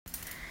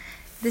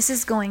This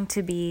is going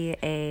to be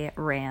a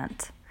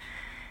rant.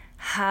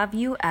 Have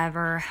you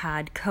ever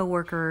had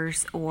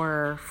coworkers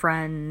or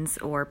friends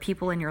or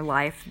people in your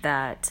life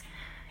that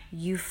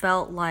you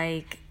felt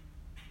like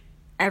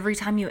every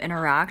time you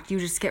interact, you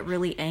just get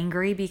really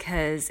angry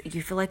because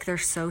you feel like they're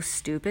so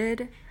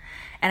stupid?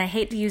 And I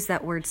hate to use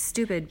that word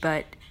stupid,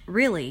 but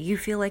really, you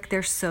feel like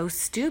they're so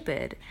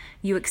stupid.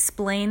 You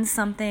explain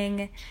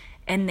something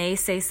and they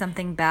say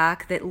something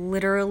back that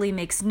literally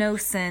makes no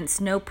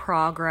sense, no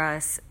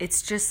progress.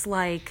 It's just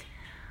like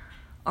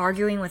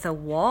arguing with a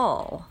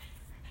wall.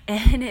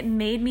 And it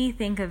made me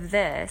think of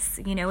this,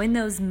 in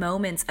those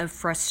moments of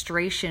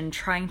frustration,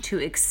 trying to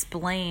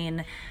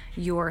explain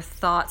your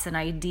thoughts and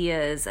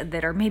ideas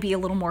that are maybe a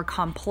little more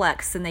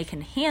complex than they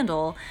can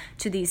handle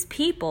to these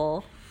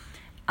people.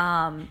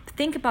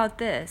 Think about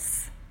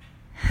this.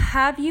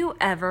 Have you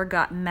ever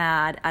got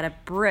mad at a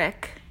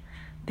brick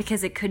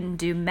because it couldn't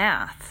do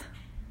math?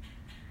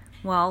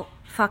 Well,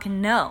 fucking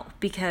no,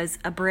 because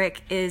a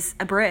brick is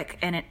a brick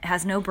and it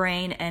has no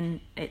brain and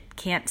it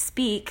can't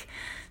speak.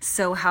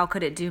 So how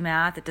could it do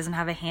math? It doesn't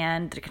have a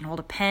hand that it can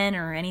hold a pen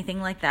or anything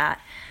like that.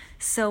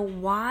 So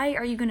why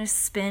are you going to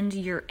spend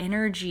your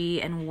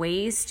energy and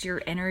waste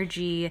your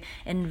energy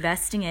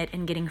investing it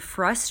in getting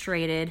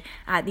frustrated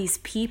at these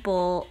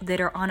people that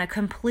are on a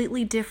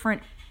completely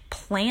different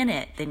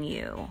planet than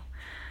you?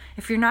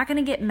 If you're not going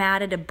to get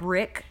mad at a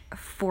brick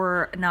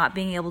for not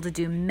being able to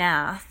do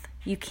math,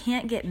 you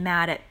can't get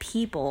mad at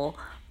people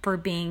for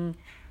being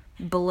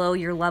below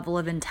your level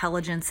of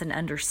intelligence and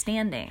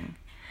understanding.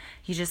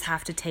 You just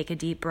have to take a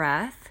deep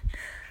breath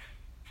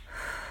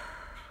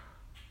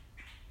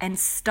and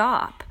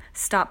stop.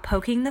 Stop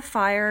poking the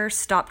fire.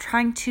 Stop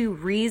trying to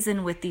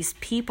reason with these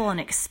people and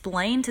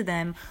explain to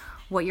them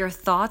what your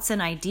thoughts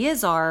and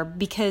ideas are,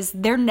 because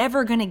they're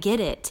never going to get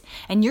it.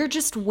 And you're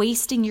just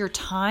wasting your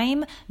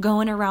time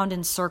going around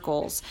in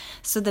circles.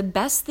 So the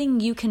best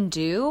thing you can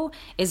do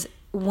is,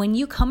 when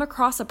you come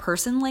across a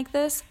person like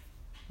this,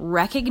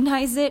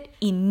 recognize it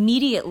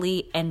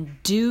immediately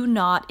and do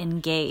not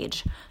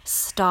engage.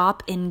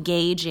 Stop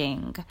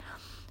engaging.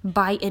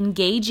 By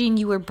engaging,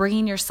 you are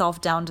bringing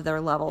yourself down to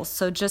their level.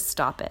 So just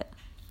stop it.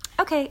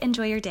 Okay,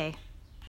 enjoy your day.